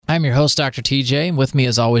I'm your host, Dr. TJ. With me,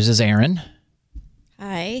 as always, is Erin.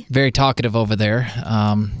 Hi. Very talkative over there.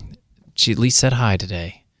 She at least said hi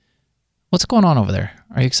today. What's going on over there?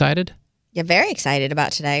 Are you excited? Yeah, very excited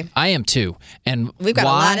about today. I am too. And we've got a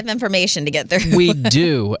lot of information to get through. We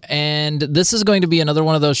do. And this is going to be another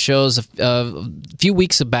one of those shows. A few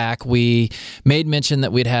weeks back, we made mention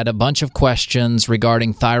that we'd had a bunch of questions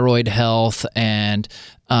regarding thyroid health and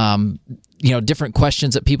different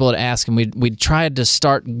questions that people had asked, and we tried to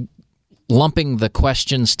start lumping the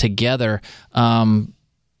questions together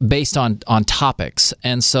based on topics.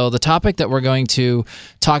 And so the topic that we're going to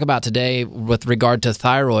talk about today with regard to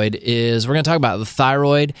thyroid is we're going to talk about the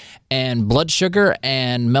thyroid and blood sugar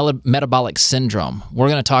and metabolic syndrome. We're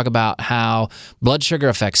going to talk about how blood sugar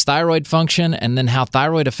affects thyroid function and then how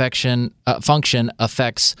thyroid function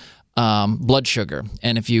affects blood sugar.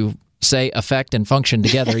 And if you say affect and function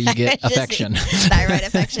together, you get affection. Thyroid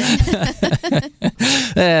affection.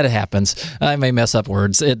 That happens. I may mess up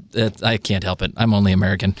words. I can't help it. I'm only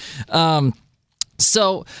American.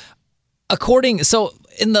 So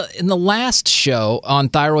in the last show on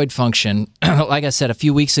thyroid function, like I said a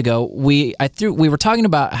few weeks ago, we were talking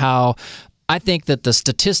about how I think that the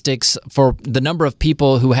statistics for the number of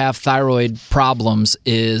people who have thyroid problems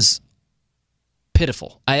is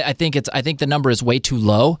pitiful. I think the number is way too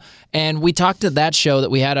low. And we talked at that show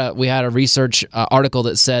that we had a research article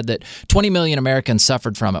that said that 20 million Americans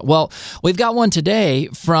suffered from it. Well, we've got one today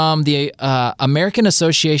from the American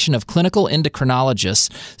Association of Clinical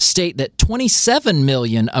Endocrinologists state that 27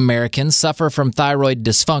 million Americans suffer from thyroid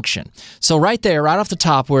dysfunction. So right there, right off the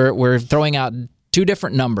top, we're throwing out two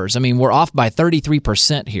different numbers. I mean, we're off by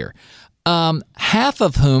 33% here. Half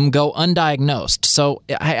of whom go undiagnosed. So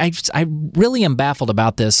I really am baffled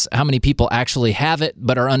about this, how many people actually have it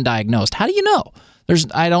but are undiagnosed. How do you know?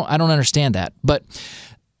 I don't understand that. But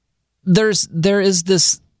there's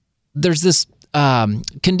this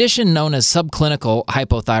condition known as subclinical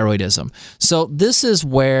hypothyroidism. So this is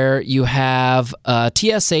where you have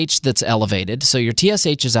TSH that's elevated. So your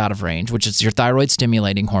TSH is out of range, which is your thyroid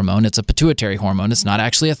stimulating hormone. It's a pituitary hormone. It's not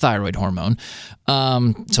actually a thyroid hormone.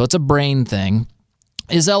 So it's a brain thing,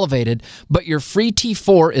 is elevated, but your free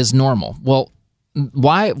T4 is normal. Well,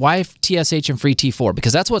 why TSH and free T4?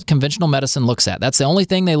 Because that's what conventional medicine looks at. That's the only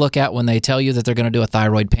thing they look at when they tell you that they're going to do a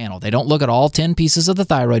thyroid panel. They don't look at all 10 pieces of the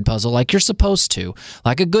thyroid puzzle like you're supposed to,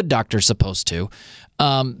 like a good doctor's supposed to.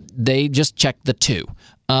 They just check the two.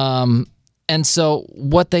 And so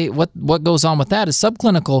what goes on with that is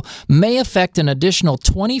subclinical may affect an additional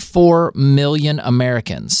 24 million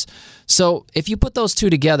Americans. So if you put those two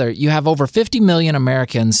together, you have over 50 million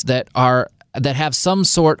Americans that have some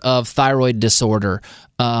sort of thyroid disorder,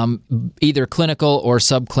 either clinical or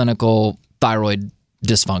subclinical thyroid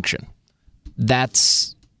dysfunction.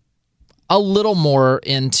 That's a little more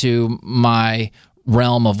into my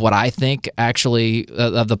realm of what I think actually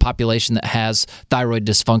of the population that has thyroid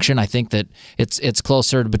dysfunction. I think that it's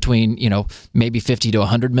closer to between maybe 50 to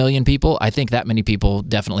 100 million people. I think that many people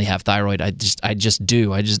definitely have thyroid. There's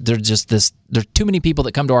too many people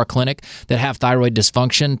that come to our clinic that have thyroid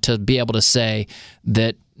dysfunction to be able to say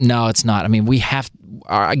that no, it's not. I mean,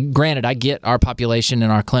 granted, I get our population in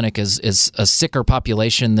our clinic is a sicker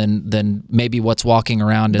population than maybe what's walking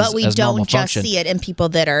around as normal function. But we don't just see it in people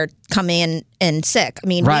that are coming in sick. I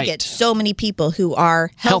mean, right. We get so many people who are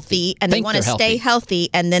healthy and they want to stay healthy,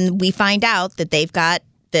 and then we find out that they've got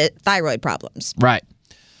the thyroid problems. Right.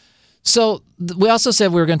 So we also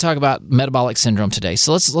said we were going to talk about metabolic syndrome today.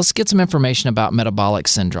 So let's get some information about metabolic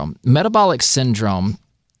syndrome. Metabolic syndrome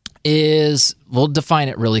we'll define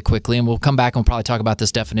it really quickly, and we'll come back and we'll probably talk about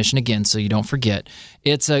this definition again so you don't forget.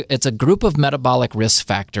 It's a group of metabolic risk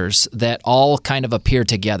factors that all kind of appear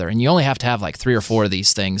together, and you only have to have like 3 or 4 of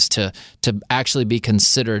these things to actually be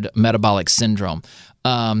considered metabolic syndrome.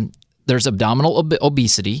 There's abdominal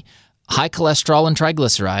obesity, high cholesterol and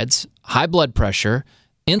triglycerides, high blood pressure,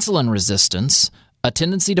 insulin resistance, a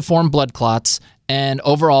tendency to form blood clots, and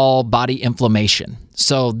overall body inflammation.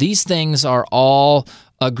 So these things are all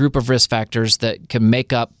a group of risk factors that can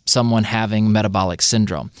make up someone having metabolic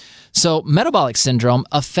syndrome. So metabolic syndrome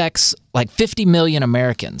affects like 50 million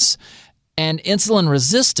Americans. And insulin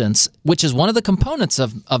resistance, which is one of the components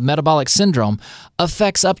of metabolic syndrome,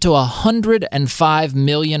 affects up to 105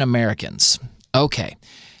 million Americans. Okay,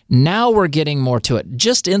 now we're getting more to it.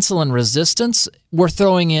 Just insulin resistance, we're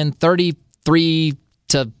throwing in 33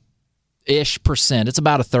 to ish%. It's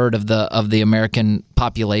about a third of the American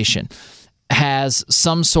population has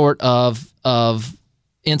some sort of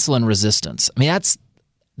insulin resistance. I mean,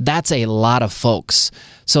 that's a lot of folks.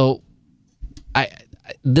 So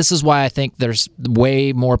this is why I think there's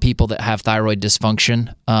way more people that have thyroid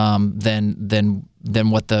dysfunction than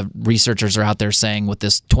what the researchers are out there saying with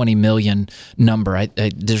this 20 million number.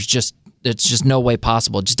 It's just no way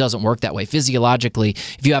possible. It just doesn't work that way. Physiologically,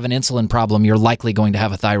 if you have an insulin problem, you're likely going to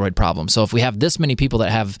have a thyroid problem. So if we have this many people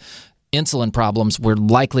that have insulin problems, we're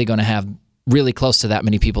likely going to have really close to that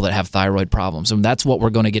many people that have thyroid problems. And that's what we're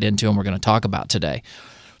going to get into and we're going to talk about today.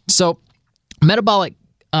 So metabolic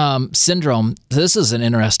syndrome, this is an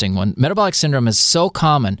interesting one. Metabolic syndrome is so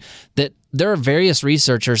common that there are various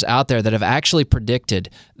researchers out there that have actually predicted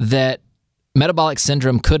that metabolic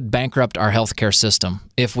syndrome could bankrupt our healthcare system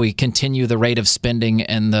if we continue the rate of spending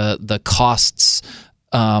and the costs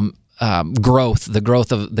growth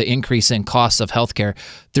of the increase in costs of healthcare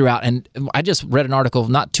throughout. And I just read an article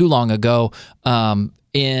not too long ago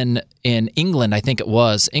in England, I think it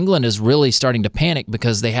was. England is really starting to panic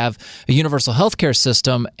because they have a universal healthcare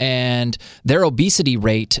system and their obesity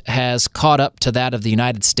rate has caught up to that of the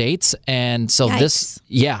United States. And so yikes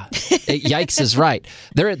is right.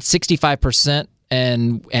 They're at 65%.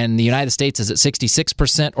 And the United States is at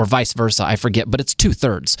 66%, or vice versa. I forget, but it's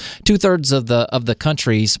 2/3. 2/3 of the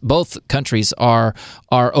countries, both countries are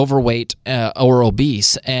overweight or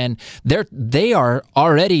obese, and they are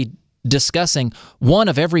already discussing one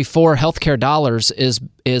of every 4 healthcare dollars is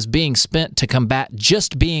being spent to combat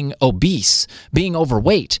just being obese, being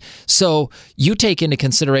overweight. So you take into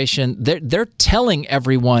consideration they're telling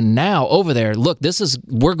everyone now over there, look,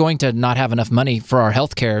 we're going to not have enough money for our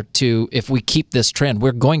healthcare if we keep this trend.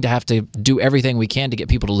 We're going to have to do everything we can to get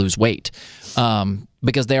people to lose weight.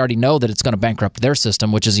 Because they already know that it's going to bankrupt their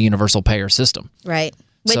system, which is a universal payer system. Right.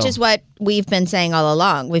 Which is what we've been saying all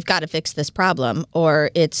along. We've got to fix this problem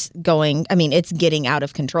or it's getting out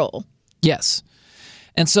of control. Yes.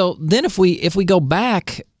 And so then if we go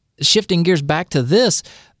back, shifting gears back to this,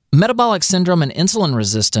 metabolic syndrome and insulin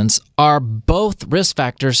resistance are both risk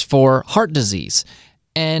factors for heart disease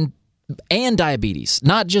and diabetes,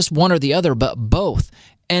 not just one or the other, but both.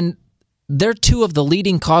 And they're 2 of the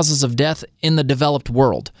leading causes of death in the developed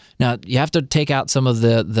world. Now, you have to take out some of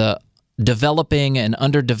the developing and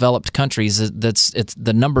underdeveloped countries.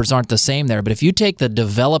 The numbers aren't the same there. But if you take the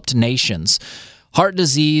developed nations, heart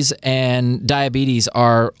disease and diabetes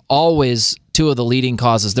are always 2 of the leading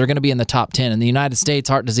causes. They're going to be in the top 10. In the United States,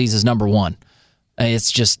 heart disease is number 1.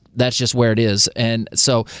 That's just where it is. And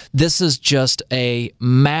so this is just a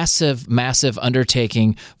massive, massive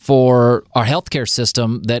undertaking for our healthcare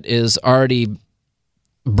system that is already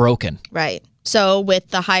broken. Right. So with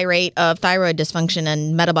the high rate of thyroid dysfunction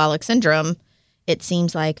and metabolic syndrome, it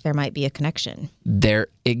seems like there might be a connection. There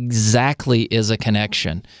exactly is a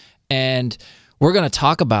connection. And we're going to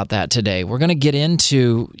talk about that today. We're going to get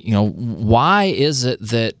into, why is it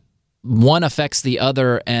that one affects the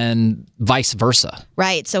other and vice versa.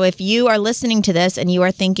 Right. So if you are listening to this and you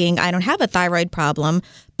are thinking, I don't have a thyroid problem,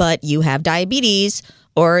 but you have diabetes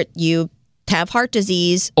or you have heart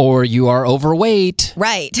disease. Or you are overweight.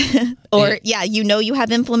 Right. Or, you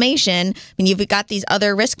have inflammation and you've got these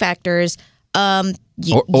other risk factors. You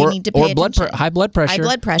need to pay attention. High blood pressure. High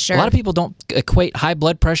blood pressure. A lot of people don't equate high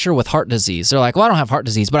blood pressure with heart disease. They're like, well, I don't have heart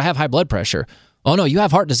disease, but I have high blood pressure. Oh, no, you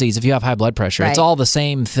have heart disease if you have high blood pressure. Right. It's all the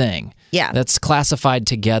same thing. Yeah. That's classified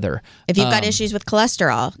together. If you've got issues with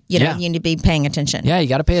cholesterol, you need to be paying attention. Yeah, you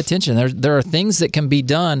got to pay attention. There are things that can be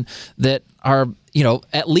done that are,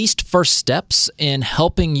 at least first steps in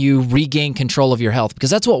helping you regain control of your health, because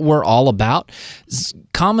that's what we're all about.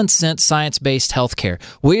 Common sense, science-based healthcare.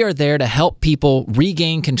 We are there to help people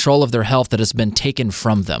regain control of their health that has been taken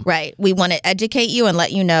from them. Right. We want to educate you and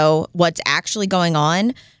let you know what's actually going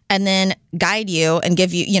on, and then guide you and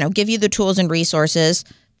give you the tools and resources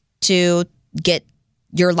to get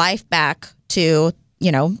your life back to,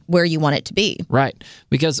 where you want it to be. Right.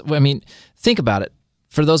 Because, think about it.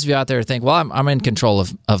 For those of you out there who think, well, I'm in control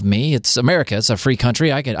of me. It's America. It's a free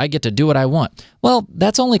country. I get to do what I want. Well,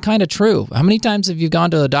 that's only kind of true. How many times have you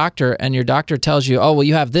gone to a doctor and your doctor tells you, oh, well,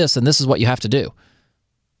 you have this and this is what you have to do?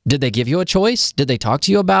 Did they give you a choice? Did they talk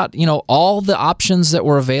to you about, all the options that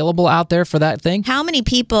were available out there for that thing? How many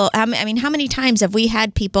times have we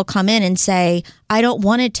had people come in and say, I don't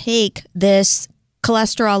want to take this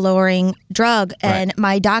cholesterol-lowering drug, and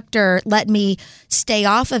my doctor let me stay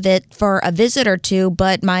off of it for a visit or two,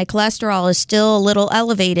 but my cholesterol is still a little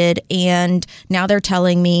elevated, and now they're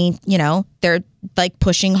telling me, they're like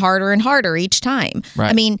pushing harder and harder each time.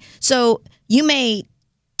 Right. So you may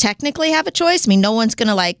technically have a choice. No one's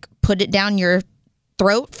going to put it down your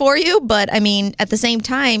throat for you, but at the same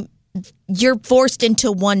time, you're forced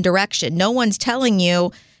into one direction. No one's telling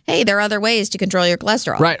you, hey, there are other ways to control your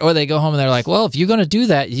cholesterol. Right. Or they go home and they're like, well, if you're going to do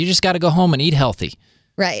that, you just got to go home and eat healthy.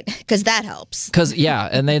 Right, because that helps. Because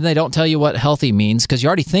and they don't tell you what healthy means, because you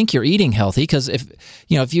already think you're eating healthy. Because if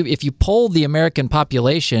you poll the American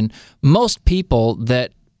population, most people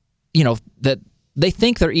that they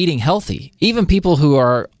think they're eating healthy. Even people who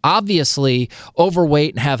are obviously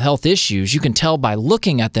overweight and have health issues, you can tell by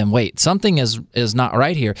looking at them, wait, something is not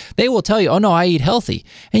right here. They will tell you, oh, no, I eat healthy.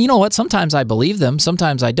 And you know what? Sometimes I believe them.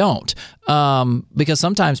 Sometimes I don't. Because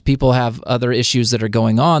sometimes people have other issues that are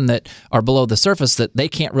going on that are below the surface that they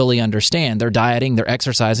can't really understand. They're dieting, they're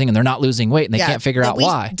exercising, and they're not losing weight, and they can't figure out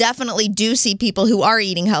why. We definitely do see people who are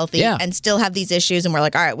eating healthy and still have these issues, and we're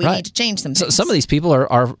like, all right, we need to change some things. So some of these people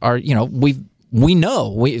are we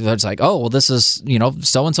know. It's like, oh, well, this is,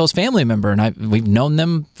 so-and-so's family member, and we've known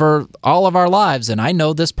them for all of our lives, and I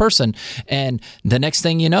know this person. And the next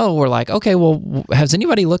thing you know, we're like, okay, well, has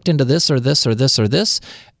anybody looked into this or this or this or this?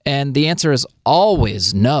 And the answer is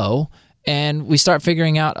always no. And we start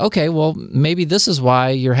figuring out, okay, well, maybe this is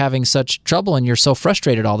why you're having such trouble and you're so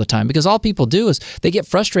frustrated all the time. Because all people do is they get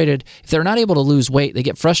frustrated. If they're not able to lose weight, they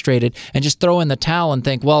get frustrated and just throw in the towel and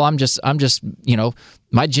think, well, I'm just,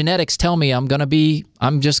 my genetics tell me I'm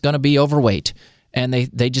just going to be overweight. And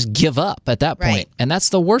they just give up at that point. Right. And that's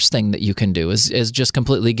the worst thing that you can do is just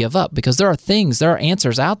completely give up, because there are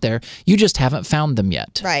answers out there. You just haven't found them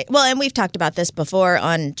yet. Right. Well, and we've talked about this before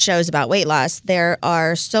on shows about weight loss. There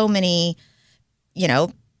are so many,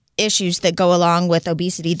 issues that go along with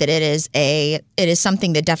obesity that it is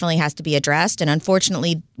something that definitely has to be addressed. And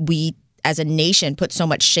unfortunately, we as a nation put so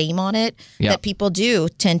much shame on it that people do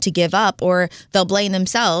tend to give up, or they'll blame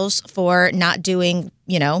themselves for not doing,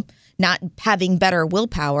 not having better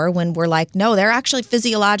willpower, when we're like, no, there are actually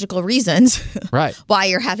physiological reasons why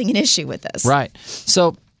you're having an issue with this. Right.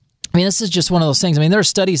 So, this is just one of those things. There are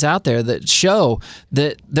studies out there that show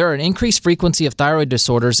that there are an increased frequency of thyroid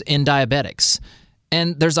disorders in diabetics.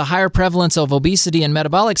 And there's a higher prevalence of obesity and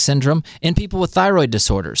metabolic syndrome in people with thyroid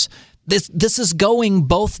disorders. This is going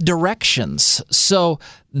both directions. So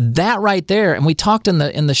that right there, and we talked in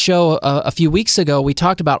the show a few weeks ago, we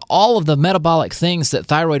talked about all of the metabolic things that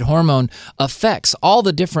thyroid hormone affects, all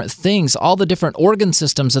the different things, all the different organ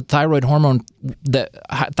systems that thyroid hormone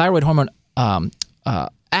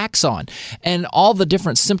acts on, and all the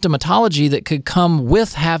different symptomatology that could come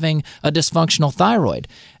with having a dysfunctional thyroid.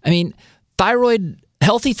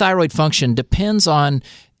 Healthy thyroid function depends on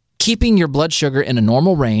keeping your blood sugar in a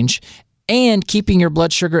normal range, and keeping your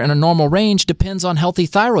blood sugar in a normal range depends on healthy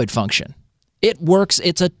thyroid function. It works.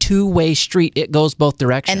 It's a two-way street. It goes both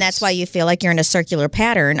directions. And that's why you feel like you're in a circular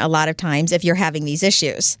pattern a lot of times if you're having these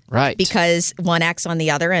issues. Right. Because one acts on the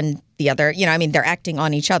other, and the other, they're acting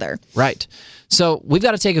on each other. Right. So we've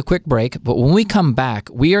got to take a quick break, but when we come back,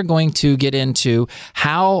 we are going to get into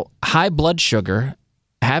how high blood sugar,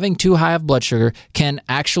 having too high of blood sugar, can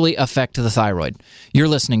actually affect the thyroid. You're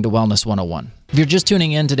listening to Wellness 101. If you're just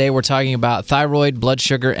tuning in today, we're talking about thyroid, blood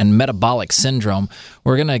sugar, and metabolic syndrome.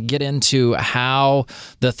 We're going to get into how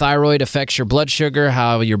the thyroid affects your blood sugar,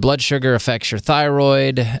 how your blood sugar affects your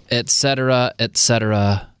thyroid, et cetera, et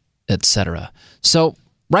cetera, et cetera. So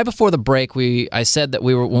right before the break, I said that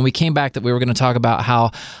when we came back, that we were going to talk about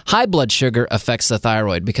how high blood sugar affects the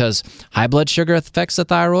thyroid, because high blood sugar affects the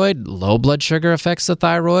thyroid, low blood sugar affects the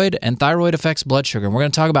thyroid, and thyroid affects blood sugar. And we're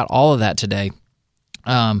going to talk about all of that today.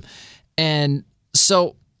 And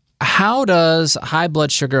so how does high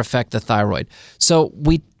blood sugar affect the thyroid? So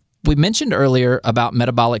we mentioned earlier about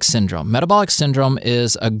metabolic syndrome. Metabolic syndrome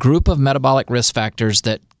is a group of metabolic risk factors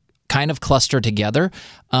that kind of cluster together.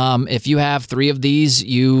 If you have 3 of these,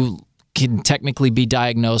 you can technically be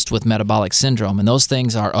diagnosed with metabolic syndrome. And those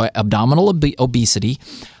things are abdominal obesity,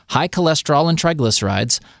 high cholesterol and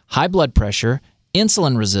triglycerides, high blood pressure,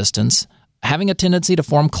 insulin resistance, having a tendency to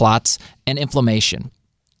form clots, and inflammation.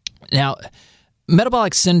 Now,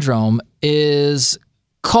 metabolic syndrome is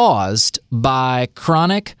caused by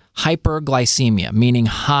chronic hyperglycemia, meaning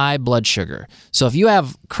high blood sugar. So if you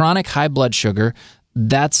have chronic high blood sugar,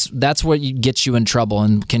 that's what gets you in trouble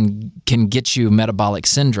and can get you metabolic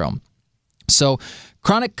syndrome. So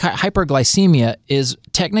chronic hyperglycemia is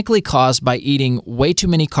technically caused by eating way too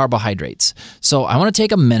many carbohydrates. So I want to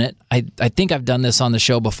take a minute. I think I've done this on the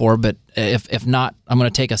show before, but if not, I'm going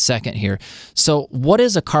to take a second here. So what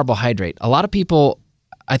is a carbohydrate? A lot of people,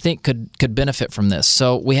 I think, could benefit from this.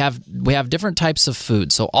 So we have different types of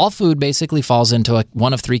food. So all food basically falls into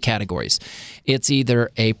one of 3 categories. It's either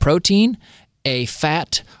a protein, a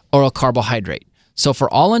fat, or a carbohydrate. So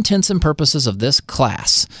for all intents and purposes of this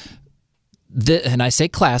class, and I say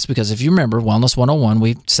class because if you remember, Wellness 101,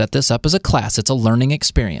 we set this up as a class. It's a learning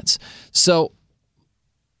experience. So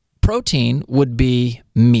protein would be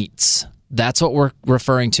meats. That's what we're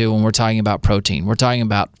referring to when we're talking about protein. We're talking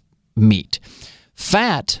about meat.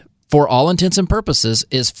 Fat, for all intents and purposes,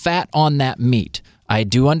 is fat on that meat. I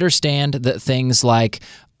do understand that things like,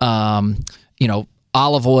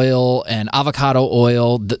 olive oil and avocado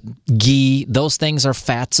oil, ghee, those things are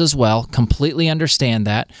fats as well. Completely understand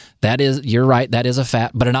that. You're right, that is a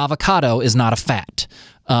fat, but an avocado is not a fat.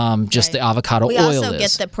 Just the avocado oil is. We also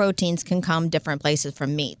get that proteins can come different places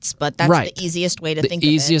from meats, but that's the easiest way to think of it.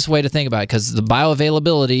 The easiest way to think about it, because the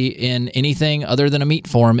bioavailability in anything other than a meat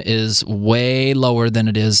form is way lower than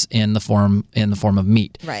it is in the form of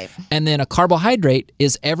meat. Right. And then a carbohydrate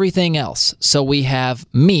is everything else. So we have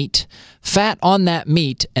meat, fat on that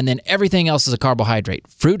meat, and then everything else is a carbohydrate.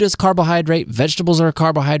 Fruit is carbohydrate, vegetables are a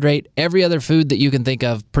carbohydrate, every other food that you can think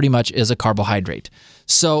of pretty much is a carbohydrate.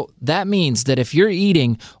 So that means that if you're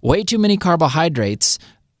eating way too many carbohydrates,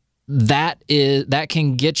 that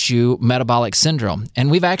can get you metabolic syndrome.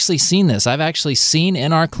 And we've actually seen this. I've actually seen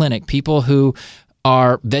in our clinic people who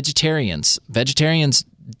are vegetarians. Vegetarians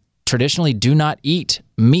traditionally do not eat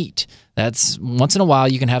meat. That's once in a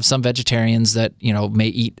while you can have some vegetarians that, may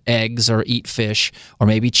eat eggs or eat fish or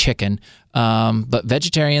maybe chicken. But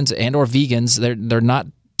vegetarians and or vegans, they're not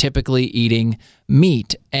typically eating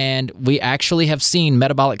meat. And we actually have seen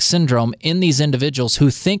metabolic syndrome in these individuals who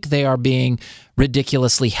think they are being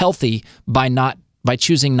ridiculously healthy by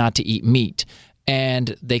choosing not to eat meat.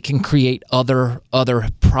 And they can create other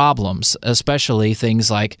problems, especially things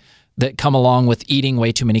like that come along with eating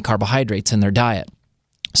way too many carbohydrates in their diet.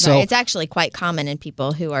 So It's actually quite common in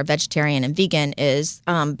people who are vegetarian and vegan is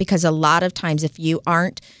because a lot of times if you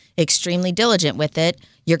aren't extremely diligent with it,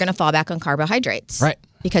 you're going to fall back on carbohydrates. Right.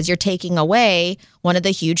 Because you're taking away one of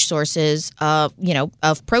the huge sources of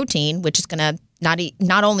protein, which is going to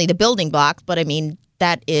not only the building block, but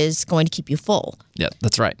that is going to keep you full. Yeah,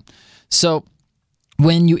 that's right. So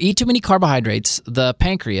when you eat too many carbohydrates, the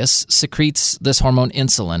pancreas secretes this hormone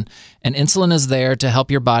insulin, and insulin is there to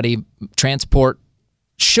help your body transport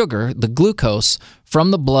sugar, the glucose,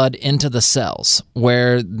 from the blood into the cells,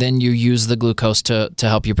 where then you use the glucose to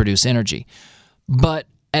help you produce energy. But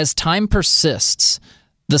as time persists,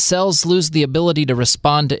 the cells lose the ability to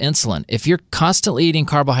respond to insulin. If you're constantly eating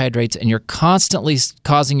carbohydrates and you're constantly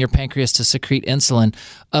causing your pancreas to secrete insulin,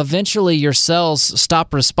 eventually your cells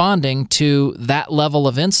stop responding to that level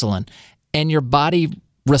of insulin. And your body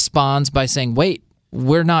responds by saying, wait,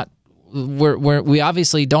 we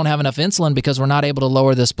obviously don't have enough insulin because we're not able to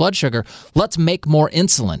lower this blood sugar. Let's make more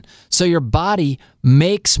insulin. So your body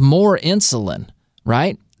makes more insulin,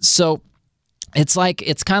 right? So it's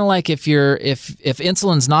kind of like if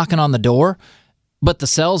insulin's knocking on the door, but the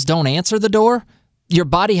cells don't answer the door, your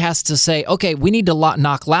body has to say, okay, we need to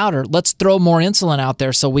knock louder. Let's throw more insulin out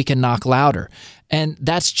there so we can knock louder. And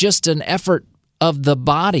that's just an effort of the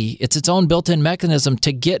body. It's its own built-in mechanism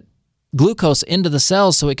to get glucose into the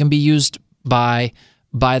cells so it can be used by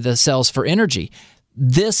the cells for energy.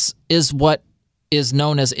 This is what is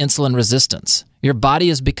known as insulin resistance. Your body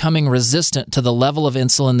is becoming resistant to the level of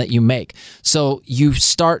insulin that you make. So you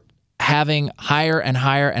start having higher and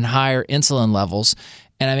higher and higher insulin levels.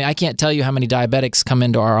 And I can't tell you how many diabetics come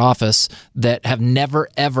into our office that have never,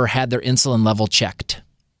 ever had their insulin level checked.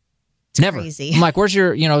 Never. Crazy. I'm like, where's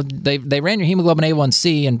your, they ran your hemoglobin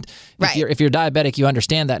A1C, and right. if you're diabetic, you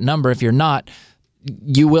understand that number. If you're not,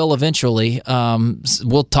 you will eventually.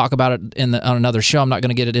 We'll talk about it on another show. I'm not going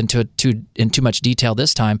to get it into too much detail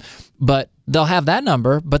this time, but they'll have that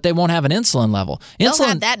number, but they won't have an insulin level. They'll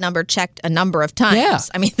have that number checked a number of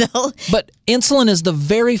times. Yeah. But insulin is the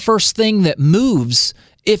very first thing that moves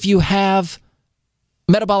if you have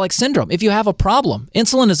metabolic syndrome. If you have a problem,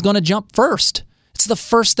 insulin is going to jump first. It's the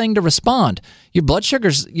first thing to respond. Your blood sugar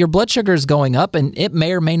is going up, and it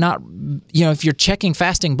may or may not, if you're checking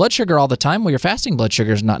fasting blood sugar all the time, well, your fasting blood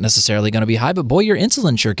sugar is not necessarily going to be high, but boy, your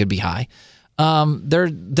insulin sure could be high.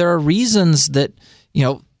 There are reasons that,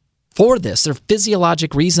 for this. There are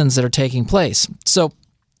physiologic reasons that are taking place. So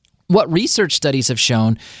what research studies have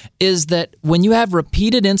shown is that when you have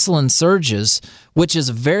repeated insulin surges, which is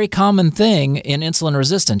a very common thing in insulin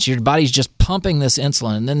resistance, your body's just pumping this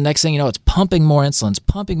insulin, and then the next thing you know, it's pumping more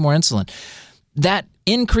insulin. That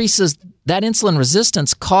insulin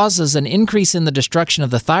resistance causes an increase in the destruction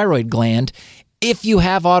of the thyroid gland if you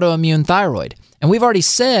have autoimmune thyroid. And we've already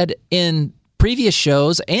said in previous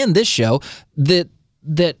shows and this show that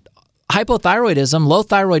hypothyroidism, low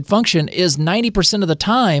thyroid function, is 90% of the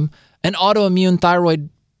time an autoimmune thyroid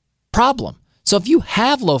problem. So if you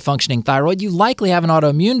have low functioning thyroid, you likely have an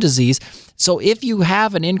autoimmune disease. So if you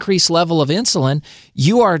have an increased level of insulin,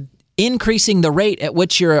 you are increasing the rate at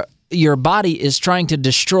which your body is trying to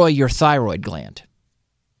destroy your thyroid gland.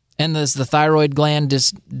 And as the thyroid gland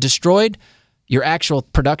is destroyed, your actual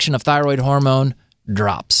production of thyroid hormone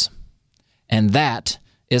drops. And that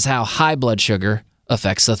is how high blood sugar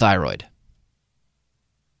affects the thyroid.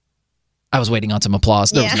 I was waiting on some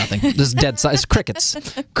applause. There was nothing. This is dead silence. Crickets.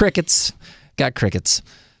 Crickets. Got crickets.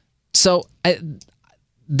 So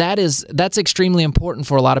that's extremely important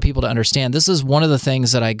for a lot of people to understand. This is one of the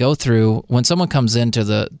things that I go through when someone comes into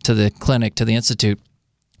the clinic, to the institute,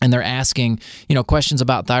 and they're asking, questions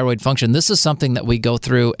about thyroid function. This is something that we go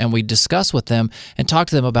through and we discuss with them and talk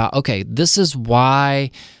to them about, okay, this is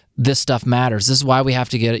why this stuff matters. This is why we have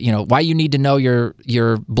to get, why you need to know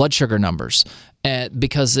your blood sugar numbers,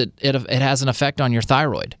 because it has an effect on your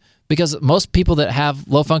thyroid. Because most people that have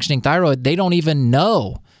low-functioning thyroid, they don't even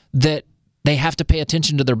know that they have to pay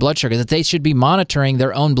attention to their blood sugar, that they should be monitoring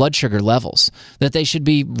their own blood sugar levels, that they should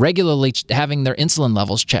be regularly having their insulin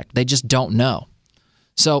levels checked. They just don't know.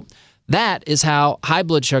 So that is how high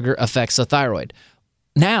blood sugar affects the thyroid.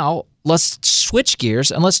 Now, let's switch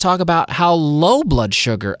gears and let's talk about how low blood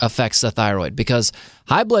sugar affects the thyroid, because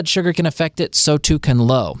high blood sugar can affect it, so too can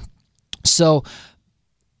low. So,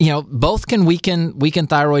 both can weaken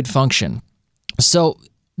thyroid function. So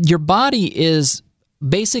your body is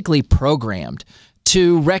basically programmed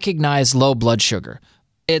to recognize low blood sugar.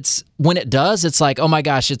 It's when it does, it's like, oh my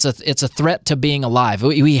gosh, it's a threat to being alive.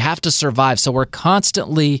 We have to survive. So we're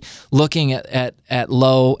constantly looking at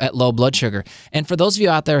low blood sugar. And for those of you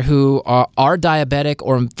out there who are diabetic,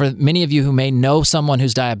 or for many of you who may know someone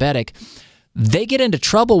who's diabetic, they get into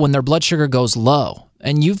trouble when their blood sugar goes low.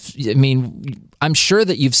 And I'm sure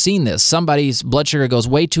that you've seen this. Somebody's blood sugar goes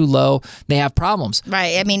way too low. They have problems.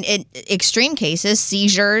 Right. In extreme cases,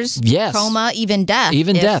 seizures, yes, coma, even death.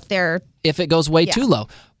 If it goes way too low.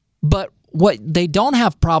 But what they don't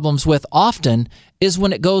have problems with often is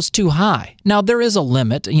when it goes too high. Now, there is a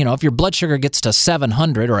limit. If your blood sugar gets to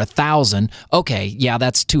 700 or 1,000, okay, yeah,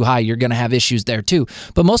 that's too high. You're going to have issues there too.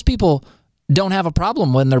 But most people don't have a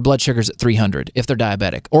problem when their blood sugar's at 300 if they're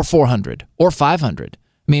diabetic, or 400, or 500.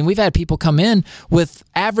 We've had people come in with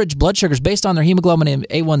average blood sugars based on their hemoglobin and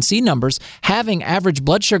A1C numbers, having average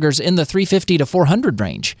blood sugars in the 350 to 400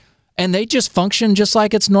 range. And they just function just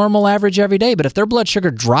like it's normal average every day. But if their blood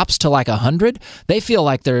sugar drops to like 100, they feel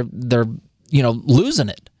like they're losing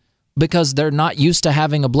it, because they're not used to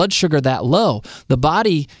having a blood sugar that low. The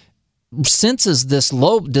body senses this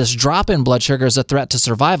drop in blood sugar as a threat to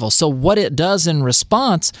survival. So what it does in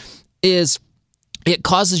response is it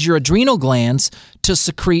causes your adrenal glands to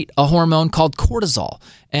secrete a hormone called cortisol.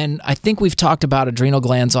 And I think we've talked about adrenal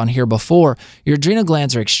glands on here before. Your adrenal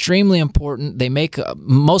glands are extremely important. They make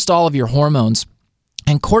most all of your hormones.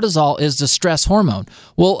 And cortisol is the stress hormone.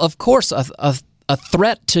 Well, of course, a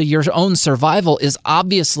threat to your own survival is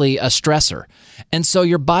obviously a stressor. And so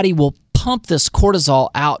your body will pump this cortisol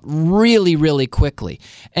out really, really quickly.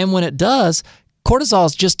 And when it does, cortisol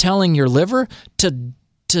is just telling your liver to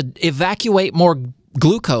evacuate more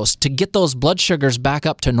glucose to get those blood sugars back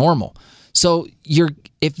up to normal. So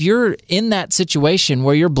if you're in that situation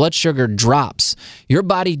where your blood sugar drops, your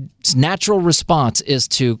body's natural response is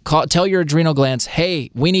to tell your adrenal glands,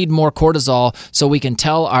 hey, we need more cortisol so we can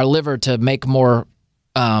tell our liver to make more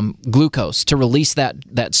glucose, to release that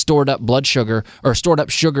stored up blood sugar, or stored up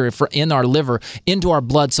sugar in our liver into our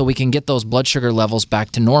blood, so we can get those blood sugar levels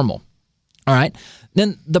back to normal. All right.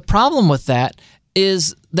 Then the problem with that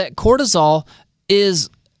is that cortisol is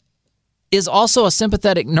also a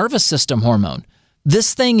sympathetic nervous system hormone.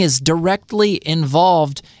 This thing is directly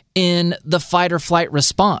involved in the fight or flight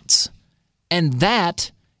response. And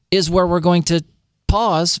that is where we're going to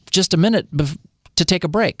pause just a minute to take a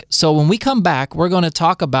break. So when we come back, we're going to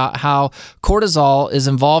talk about how cortisol is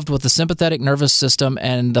involved with the sympathetic nervous system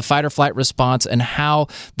and the fight or flight response, and how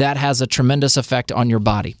that has a tremendous effect on your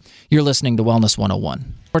body. You're listening to Wellness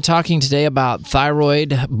 101. We're talking today about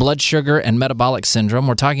thyroid, blood sugar, and metabolic syndrome.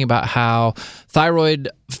 We're talking about how thyroid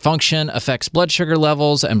function affects blood sugar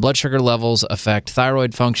levels, and blood sugar levels affect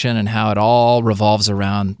thyroid function, and how it all revolves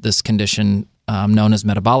around this condition known as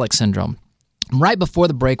metabolic syndrome. Right before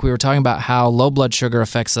the break, we were talking about how low blood sugar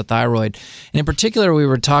affects the thyroid. And in particular, we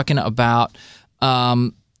were talking about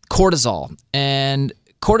cortisol. And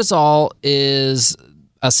cortisol is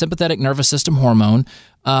a sympathetic nervous system hormone.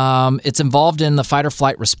 It's involved in the fight or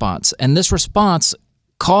flight response. And this response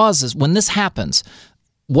causes, when this happens,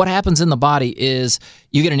 what happens in the body is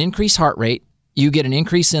you get an increased heart rate, you get an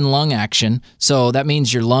increase in lung action. So that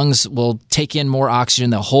means your lungs will take in more oxygen,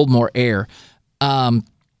 they'll hold more air.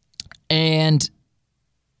 And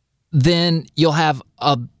then you'll have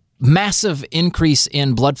a massive increase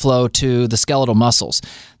in blood flow to the skeletal muscles.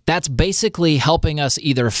 That's basically helping us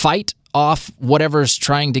either fight off whatever's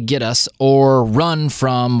trying to get us or run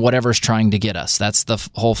from whatever's trying to get us. That's the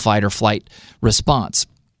whole fight or flight response.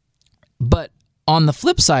 But on the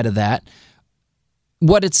flip side of that,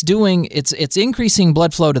 what it's doing, it's increasing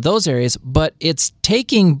blood flow to those areas, but it's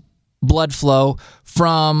taking blood flow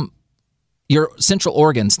from your central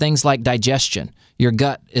organs, things like digestion. Your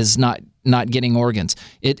gut is not getting organs.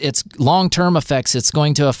 It's long-term effects. It's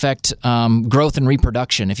going to affect growth and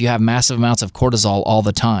reproduction if you have massive amounts of cortisol all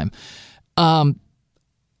the time.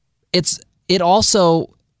 It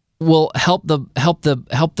also will help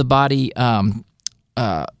the body.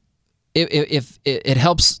 If it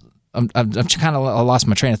helps. I've kind of lost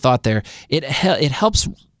my train of thought there. It helps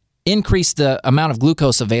increase the amount of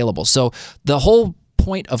glucose available. So the whole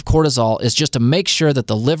point of cortisol is just to make sure that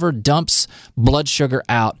the liver dumps blood sugar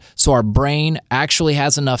out so our brain actually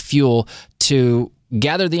has enough fuel to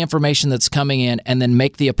gather the information that's coming in and then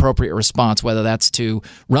make the appropriate response, whether that's to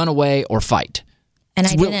run away or fight. And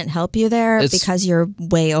I didn't help you there because you're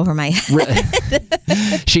way over my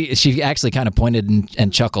head. She actually kind of pointed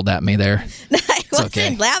and chuckled at me there. I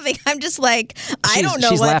wasn't laughing. I'm just like, I don't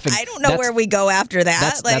know where we go after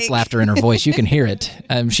that. That's laughter in her voice. You can hear it.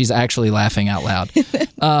 She's actually laughing out loud.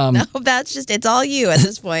 No, it's all you at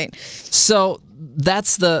this point. So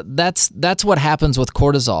that's what happens with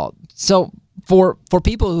cortisol. So for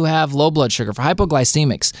people who have low blood sugar, for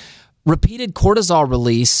hypoglycemics, repeated cortisol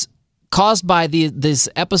release caused by these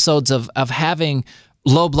episodes of having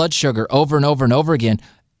low blood sugar over and over and over again,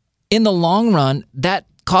 in the long run, that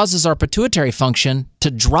causes our pituitary function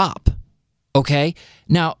to drop. Okay?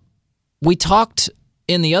 Now, we talked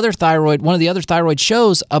in one of the other thyroid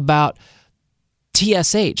shows about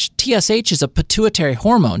TSH. TSH is a pituitary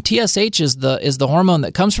hormone. TSH is the hormone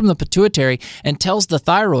that comes from the pituitary and tells the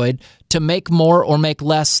thyroid to make more or make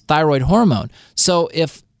less thyroid hormone. So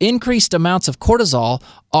if increased amounts of cortisol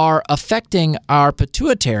are affecting our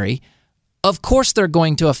pituitary, of course they're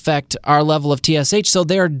going to affect our level of TSH, so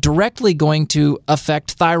they're directly going to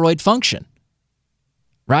affect thyroid function.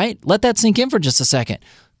 Right? Let that sink in for just a second.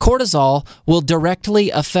 Cortisol will directly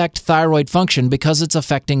affect thyroid function because it's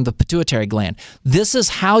affecting the pituitary gland. This is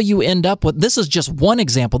how you end up with, this is just one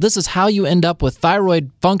example, this is how you end up with thyroid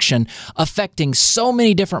function affecting so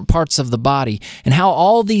many different parts of the body and how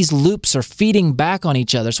all these loops are feeding back on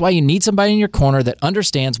each other. That's why you need somebody in your corner that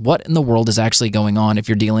understands what in the world is actually going on if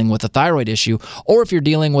you're dealing with a thyroid issue or if you're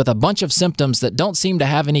dealing with a bunch of symptoms that don't seem to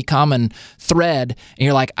have any common thread and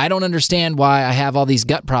you're like, I don't understand why I have all these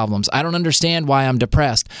gut problems. I don't understand why I'm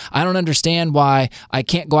depressed. I don't understand why I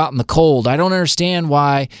can't go out in the cold. I don't understand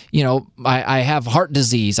why, I have heart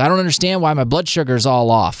disease. I don't understand why my blood sugar is all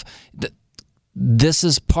off. This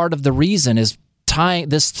is part of the reason is tying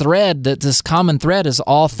this thread, that this common thread is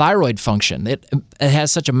all thyroid function. It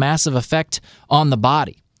has such a massive effect on the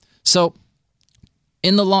body. So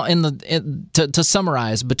to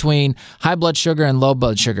summarize between high blood sugar and low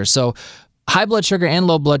blood sugar. So high blood sugar and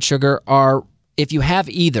low blood sugar are, if you have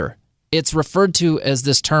either, it's referred to as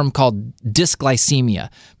this term called dysglycemia,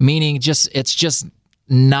 meaning it's just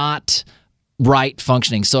not right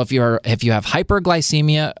functioning. So if you have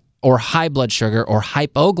hyperglycemia or high blood sugar or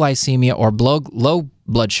hypoglycemia or low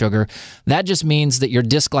blood sugar, that just means that you're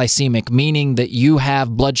dysglycemic, meaning that you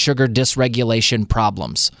have blood sugar dysregulation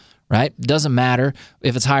problems, right? Doesn't matter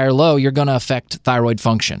if it's high or low, you're going to affect thyroid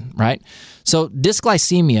function, right? So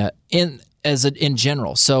dysglycemia in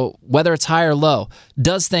general, so whether it's high or low,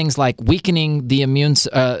 does things like weakening the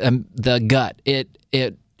the gut.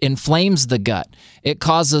 It inflames the gut. It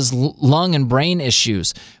causes lung and brain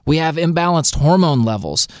issues. We have imbalanced hormone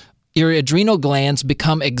levels. Your adrenal glands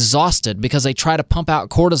become exhausted because they try to pump out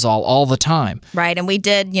cortisol all the time. Right, and we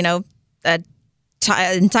did, an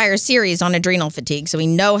entire series on adrenal fatigue, so we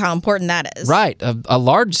know how important that is. Right, a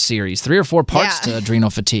large series, 3 or 4 parts to adrenal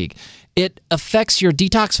fatigue. It affects your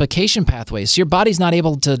detoxification pathways. So your body's not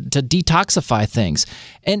able to detoxify things.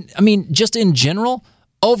 And, I mean, just in general,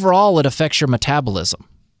 overall, it affects your metabolism.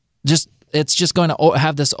 It's just going to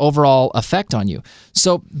have this overall effect on you.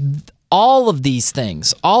 So all of these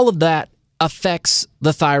things, all of that affects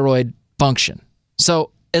the thyroid function.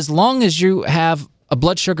 So as long as you have a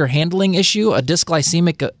blood sugar handling issue, a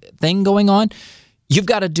dysglycemic thing going on, you've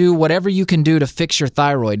got to do whatever you can do to fix your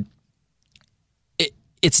thyroid.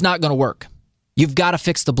 It's not going to work. You've got to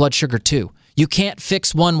fix the blood sugar too. You can't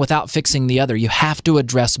fix one without fixing the other. You have to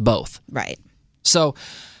address both. Right. So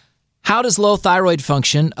how does low thyroid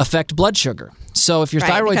function affect blood sugar? So if your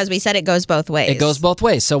thyroid... because we said it goes both ways. It goes both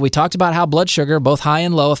ways. So we talked about how blood sugar, both high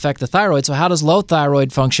and low, affect the thyroid. So how does low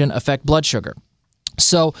thyroid function affect blood sugar?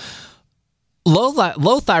 So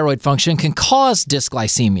low thyroid function can cause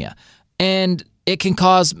dysglycemia. And it can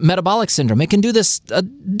cause metabolic syndrome. It can do this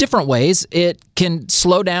different ways. It can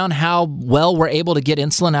slow down how well we're able to get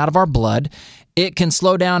insulin out of our blood. It can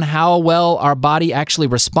slow down how well our body actually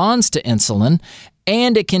responds to insulin.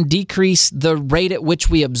 And it can decrease the rate at which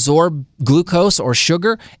we absorb glucose or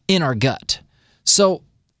sugar in our gut. So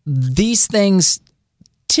these things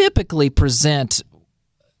typically present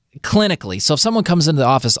clinically. So if someone comes into the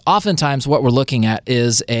office, oftentimes what we're looking at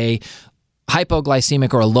is a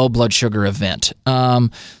hypoglycemic or a low blood sugar event.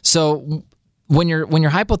 So when you're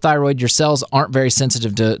hypothyroid, your cells aren't very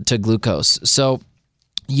sensitive to glucose. So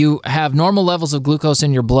you have normal levels of glucose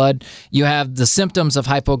in your blood. You have the symptoms of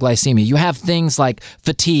hypoglycemia. You have things like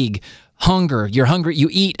fatigue, hunger. You're hungry. You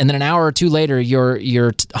eat, and then an hour or two later,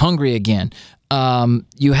 you're hungry again.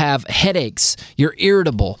 You have headaches. You're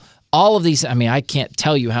irritable. All of these. I mean, I can't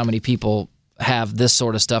tell you how many people have this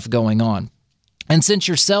sort of stuff going on. And since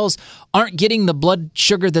your cells aren't getting the blood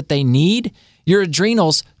sugar that they need, your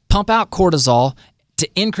adrenals pump out cortisol to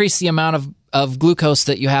increase the amount of glucose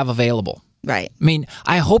that you have available. Right. I mean,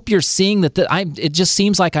 I hope you're seeing that. It just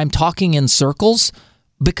seems like I'm talking in circles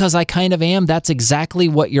because I kind of am. That's exactly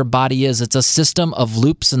what your body is. It's a system of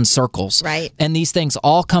loops and circles. Right. And these things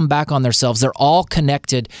all come back on themselves. They're all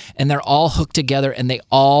connected and they're all hooked together and they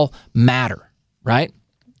all matter. Right.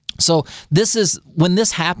 So when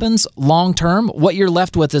this happens long term, what you're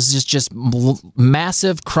left with is just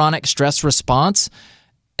massive chronic stress response.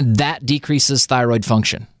 That decreases thyroid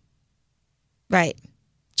function. Right.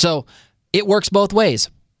 So it works both ways.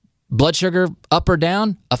 Blood sugar up or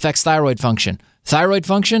down affects thyroid function. Thyroid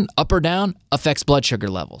function up or down affects blood sugar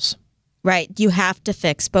levels. Right. You have to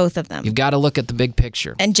fix both of them. You've got to look at the big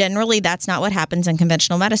picture. And generally, that's not what happens in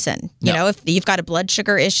conventional medicine. You know, if you've got a blood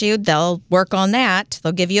sugar issue, they'll work on that.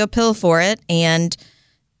 They'll give you a pill for it, and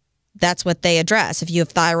that's what they address. If you have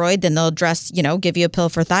thyroid, then they'll address, give you a pill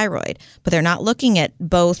for thyroid. But they're not looking at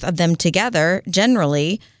both of them together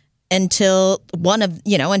generally until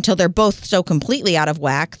until they're both so completely out of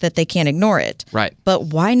whack that they can't ignore it. Right. But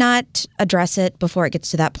why not address it before it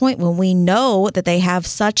gets to that point when we know that they have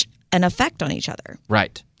such an effect on each other?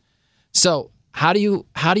 Right. So how do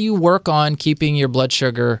you work on keeping your blood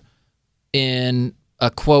sugar in a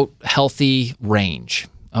quote healthy range?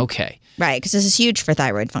 Okay. Right, because this is huge for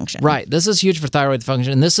thyroid function. Right. This is huge for thyroid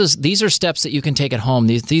function. And these are steps that you can take at home.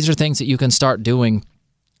 These are things that you can start doing.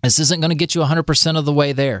 This isn't going to get you 100% of the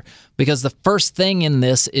way there, because the first thing in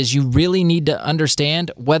this is you really need to understand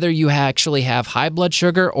whether you actually have high blood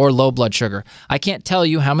sugar or low blood sugar. I can't tell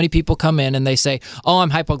you how many people come in and they say, oh, I'm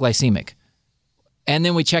hypoglycemic. And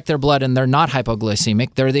then we check their blood and they're not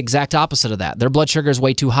hypoglycemic. They're the exact opposite of that. Their blood sugar is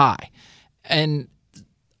way too high.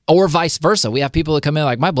 Or vice versa. We have people that come in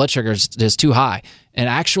like, my blood sugar is too high. And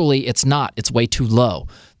actually, it's not. It's way too low.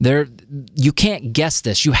 You can't guess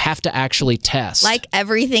this. You have to actually test. Like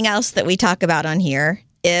everything else that we talk about on here,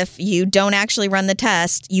 if you don't actually run the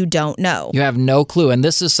test, you don't know. You have no clue. And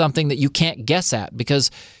this is something that you can't guess at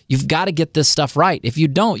because you've got to get this stuff right. If you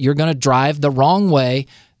don't, you're going to drive the wrong way.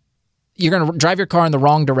 You're going to drive your car in the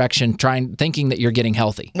wrong direction, thinking that you're getting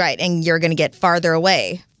healthy. Right. And you're going to get farther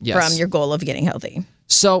away from your goal of getting healthy.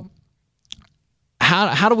 So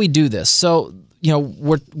how do we do this? So,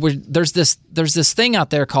 there's this thing out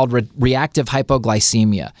there called reactive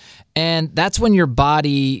hypoglycemia. And that's when your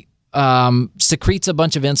body secretes a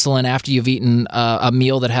bunch of insulin after you've eaten a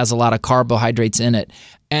meal that has a lot of carbohydrates in it.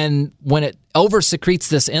 And when it over-secretes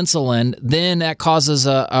this insulin, then that causes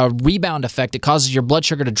a rebound effect. It causes your blood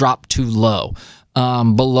sugar to drop too low,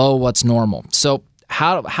 below what's normal. So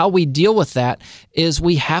how we deal with that is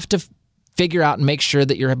we have to figure out and make sure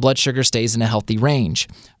that your blood sugar stays in a healthy range.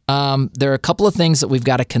 There are a couple of things that we've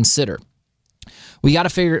got to consider. We got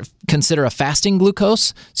to consider a fasting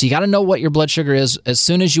glucose. So you got to know what your blood sugar is as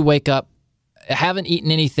soon as you wake up. Haven't eaten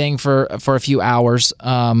anything for a few hours,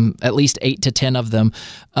 at least 8 to 10 of them.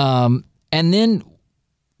 And then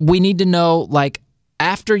we need to know, like,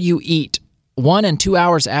 after you eat, 1 and 2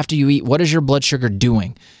 hours after you eat, what is your blood sugar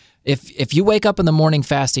doing? If you wake up in the morning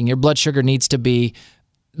fasting, your blood sugar needs to be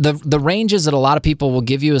the ranges that a lot of people will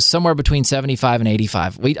give you is somewhere between 75 and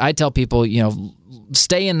 85. I tell people,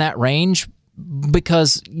 stay in that range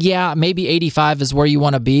because, maybe 85 is where you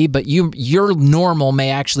want to be, but your normal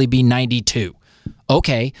may actually be 92.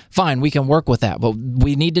 Okay, fine, we can work with that, but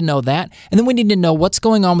we need to know that. And then we need to know what's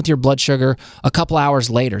going on with your blood sugar a couple hours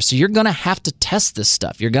later. So you're going to have to test this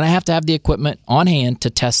stuff. You're going to have the equipment on hand to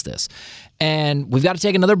test this. And we've got to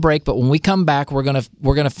take another break, but when we come back, we're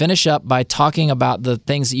gonna finish up by talking about the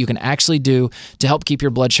things that you can actually do to help keep your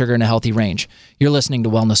blood sugar in a healthy range. You're listening to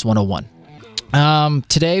Wellness 101.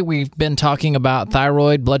 Today we've been talking about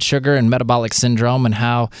thyroid, blood sugar, and metabolic syndrome, and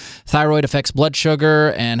how thyroid affects blood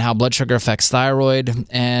sugar and how blood sugar affects thyroid.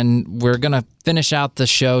 And we're going to finish out the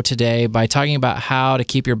show today by talking about how to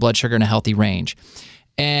keep your blood sugar in a healthy range.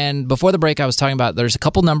 And before the break, I was talking about there's a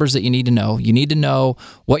couple numbers that you need to know. You need to know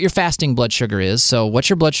what your fasting blood sugar is. So what's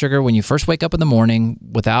your blood sugar when you first wake up in the morning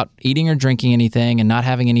without eating or drinking anything and not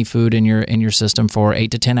having any food in your system for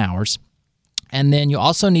 8 to 10 hours. And then you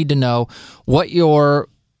also need to know what your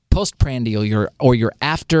postprandial, your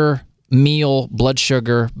after meal blood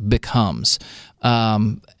sugar becomes.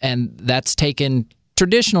 And that's taken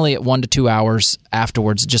traditionally at 1 to 2 hours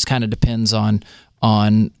afterwards. It just kind of depends on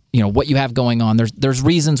what you have going on. There's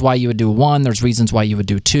reasons why you would do 1, there's reasons why you would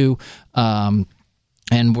do 2.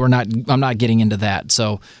 And I'm not getting into that.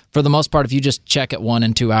 So for the most part, if you just check at 1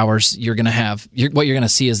 and 2 hours, what you're going to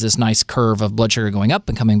see is this nice curve of blood sugar going up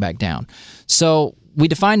and coming back down. So we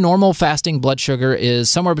define normal fasting blood sugar is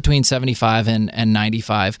somewhere between 75 and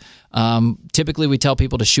 95. Typically, we tell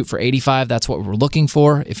people to shoot for 85. That's what we're looking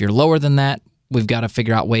for. If you're lower than that, we've got to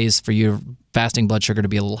figure out ways for your fasting blood sugar to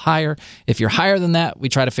be a little higher. If you're higher than that, we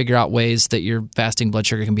try to figure out ways that your fasting blood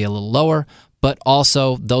sugar can be a little lower. But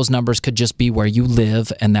also, those numbers could just be where you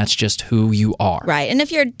live, and that's just who you are. Right. And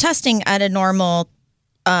if you're testing at a normal,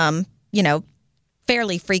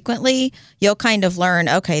 fairly frequently, you'll kind of learn,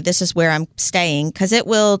 okay, this is where I'm staying, because it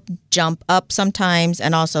will jump up sometimes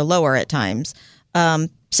and also lower at times.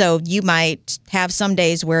 So you might have some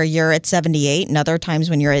days where you're at 78 and other times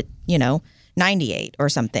when you're at, 98 or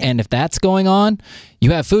something. And if that's going on,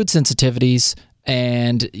 you have food sensitivities,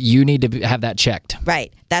 and you need to have that checked.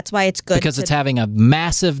 Right. That's why it's good. Because it's having a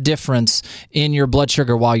massive difference in your blood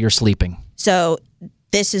sugar while you're sleeping. So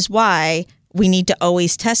this is why we need to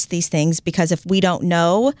always test these things, because if we don't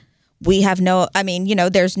know,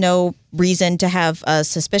 there's no reason to have a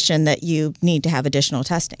suspicion that you need to have additional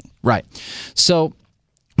testing. Right. So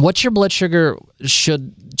what your blood sugar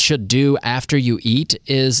should do after you eat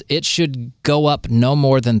is it should go up no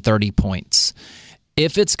more than 30 points.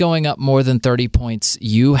 If it's going up more than 30 points,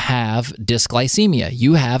 you have dysglycemia.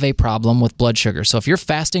 You have a problem with blood sugar. So if your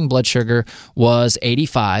fasting blood sugar was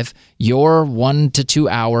 85, your 1 to 2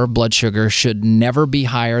 hour blood sugar should never be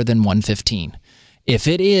higher than 115. If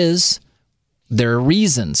it is, there are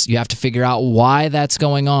reasons. You have to figure out why that's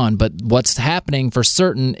going on. But what's happening for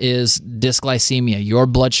certain is dysglycemia. Your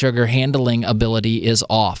blood sugar handling ability is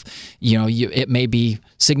off. It may be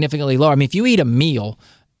significantly lower. I mean, if you eat a meal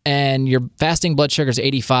and your fasting blood sugar is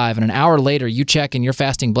 85, and an hour later you check and your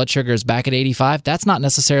fasting blood sugar is back at 85, that's not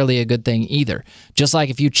necessarily a good thing either. Just like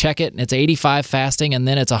if you check it and it's 85 fasting and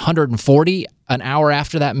then it's 140 an hour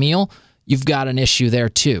after that meal, you've got an issue there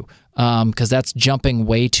too, because that's jumping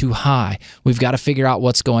way too high. We've got to figure out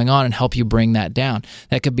what's going on and help you bring that down.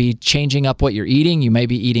 That could be changing up what you're eating. You may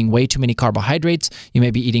be eating way too many carbohydrates. You may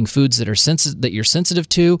be eating foods that you're sensitive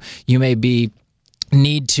to. You may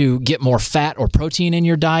need to get more fat or protein in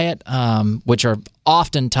your diet, which are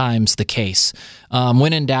oftentimes the case.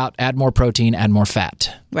 When in doubt, add more protein, add more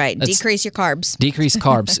fat. Right. Decrease your carbs. Decrease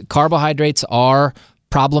carbs. Carbohydrates are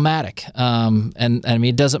problematic. And I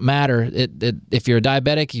mean, it doesn't matter. If you're a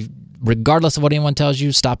diabetic, regardless of what anyone tells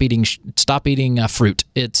you, stop eating fruit.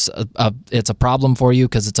 It's a problem for you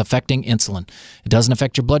because it's affecting insulin. It doesn't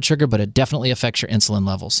affect your blood sugar, but it definitely affects your insulin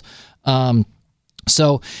levels.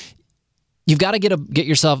 So you've got to get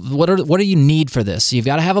yourself, what do you need for this? You've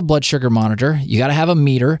got to have a blood sugar monitor, you got to have a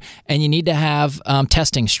meter, and you need to have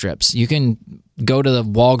testing strips. You can go to the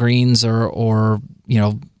Walgreens or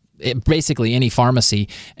basically any pharmacy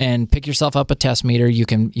and pick yourself up a test meter. You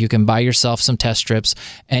can buy yourself some test strips,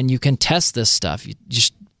 and you can test this stuff. You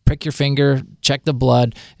just prick your finger, check the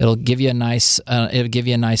blood. It'll give you a nice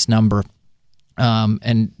number.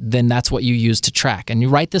 And then that's what you use to track, and you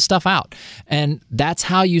write this stuff out. And that's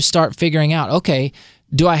how you start figuring out, okay,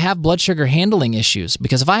 do I have blood sugar handling issues?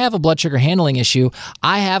 Because if I have a blood sugar handling issue,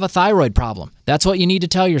 I have a thyroid problem. That's what you need to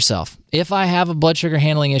tell yourself. If I have a blood sugar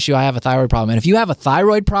handling issue, I have a thyroid problem. And if you have a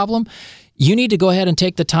thyroid problem, you need to go ahead and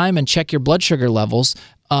take the time and check your blood sugar levels,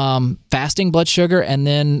 fasting blood sugar, and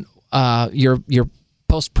then your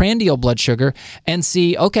postprandial blood sugar, and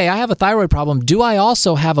see, okay, I have a thyroid problem. Do I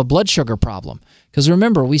also have a blood sugar problem? Because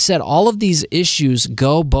remember, we said all of these issues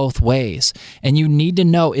go both ways, and you need to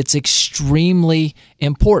know it's extremely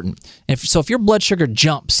important. If your blood sugar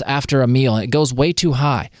jumps after a meal and it goes way too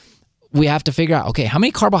high, we have to figure out, okay, how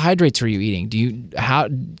many carbohydrates are you eating? How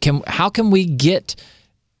can we get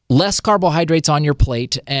less carbohydrates on your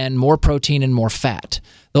plate and more protein and more fat?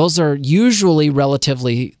 Those are usually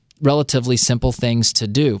relatively simple things to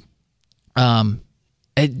do.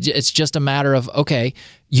 It's just a matter of, okay,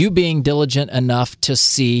 you being diligent enough to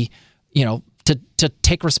see, to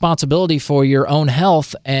take responsibility for your own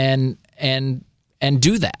health and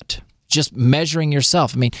do that. Just measuring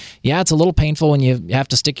yourself. I mean, yeah, it's a little painful when you have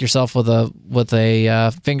to stick yourself with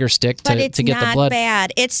a finger stick to get the blood. But it's not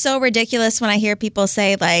bad. It's so ridiculous when I hear people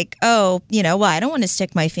say like, "Oh, well, I don't want to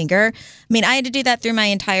stick my finger." I mean, I had to do that through my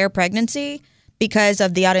entire pregnancy because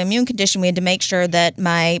of the autoimmune condition. We had to make sure that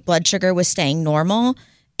my blood sugar was staying normal,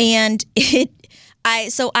 and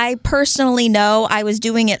I personally know I was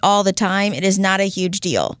doing it all the time. It is not a huge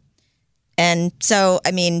deal. And so,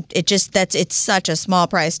 I mean, it's such a small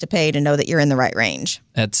price to pay to know that you're in the right range.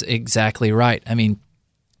 That's exactly right. I mean,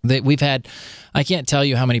 I can't tell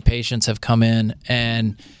you how many patients have come in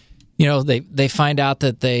and, they find out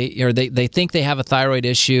that they think they have a thyroid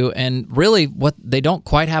issue, and really they don't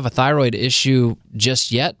quite have a thyroid issue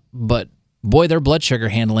just yet, but boy, their blood sugar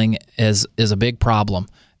handling is a big problem.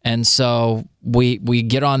 And so we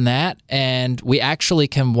get on that, and we actually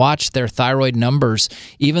can watch their thyroid numbers.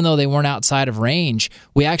 Even though they weren't outside of range,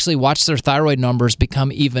 we actually watch their thyroid numbers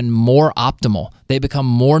become even more optimal. They become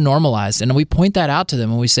more normalized. And we point that out to them,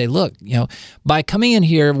 and we say, look, by coming in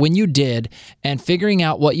here when you did and figuring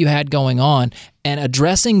out what you had going on and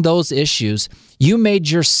addressing those issues, you made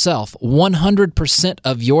yourself 100%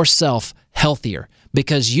 of yourself healthier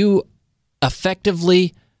because you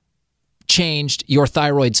effectively changed your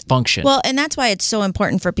thyroid's function. Well, and that's why it's so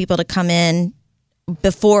important for people to come in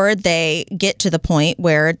before they get to the point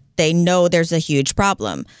where they know there's a huge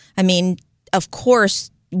problem. I mean, of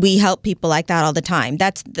course, we help people like that all the time.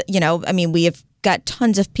 That's, we have got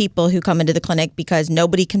tons of people who come into the clinic because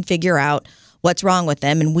nobody can figure out what's wrong with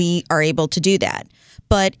them, and we are able to do that.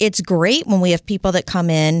 But it's great when we have people that come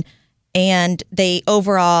in and they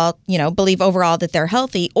overall, believe overall that they're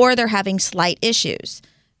healthy, or they're having slight issues.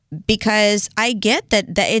 Because I get that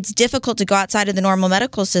it's difficult to go outside of the normal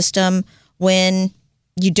medical system when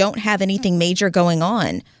you don't have anything major going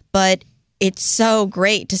on. But it's so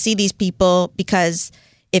great to see these people, because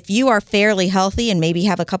if you are fairly healthy and maybe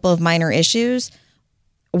have a couple of minor issues,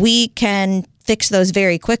 we can fix those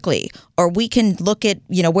very quickly. Or we can look at,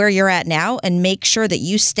 where you're at now and make sure that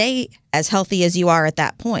you stay as healthy as you are at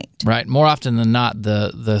that point. Right. More often than not,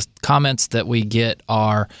 the comments that we get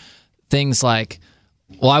are things like,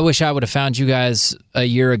 well, I wish I would have found you guys a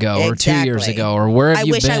year ago or 2 years ago, or where have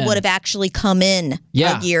you been? I wish I would have actually come in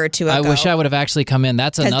a year or two ago. I wish I would have actually come in.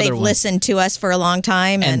 That's another one. Because they've listened to us for a long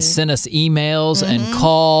time. And sent us emails and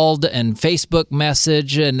called and Facebook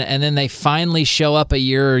message, and then they finally show up a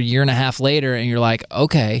year and a half later, and you're like,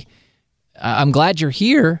 okay, I'm glad you're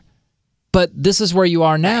here, but this is where you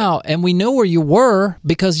are now, and we know where you were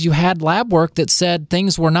because you had lab work that said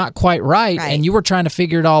things were not quite right, and you were trying to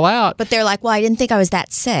figure it all out. But they're like, well, I didn't think I was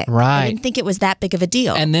that sick. Right. I didn't think it was that big of a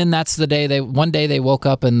deal. And then that's the day one day they woke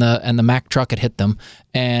up and the Mack truck had hit them,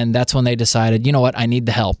 and that's when they decided, you know what, I need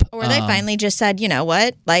the help. Or they finally just said, you know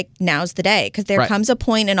what, like, now's the day. Because there comes a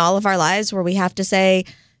point in all of our lives where we have to say,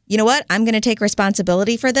 you know what, I'm going to take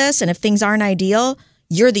responsibility for this, and if things aren't ideal,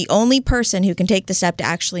 you're the only person who can take the step to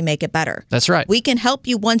actually make it better. That's right. We can help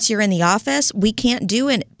you once you're in the office. We can't do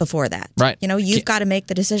it before that. Right. You've got to make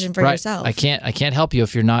the decision for yourself. I can't help you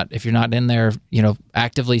if you're not in there,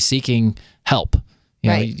 actively seeking help.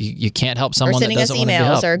 You can't help someone that doesn't want to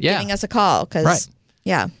help. Or sending us emails or giving us a call.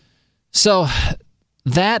 So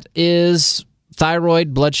that is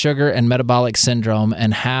thyroid, blood sugar, and metabolic syndrome,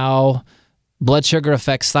 and how blood sugar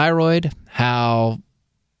affects thyroid, how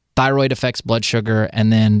thyroid affects blood sugar,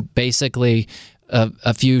 and then basically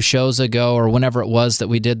a few shows ago, or whenever it was that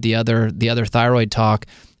we did the other thyroid talk,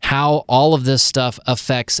 how all of this stuff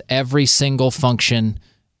affects every single function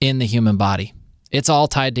in the human body. It's all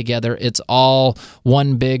tied together. It's all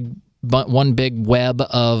one big web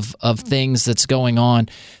of things that's going on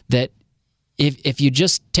that if you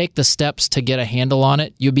just take the steps to get a handle on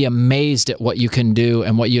it, you'll be amazed at what you can do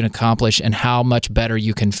and what you can accomplish and how much better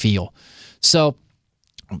you can feel. So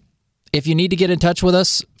if you need to get in touch with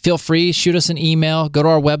us, feel free, shoot us an email, go to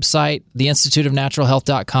our website,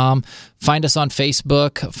 theinstituteofnaturalhealth.com, find us on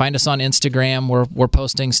Facebook, find us on Instagram. We're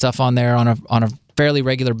posting stuff on there on a fairly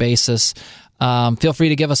regular basis. Feel free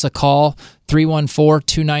to give us a call,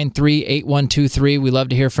 314-293-8123. We love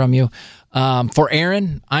to hear from you. For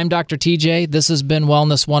Aaron, I'm Dr. TJ. This has been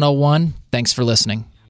Wellness 101. Thanks for listening.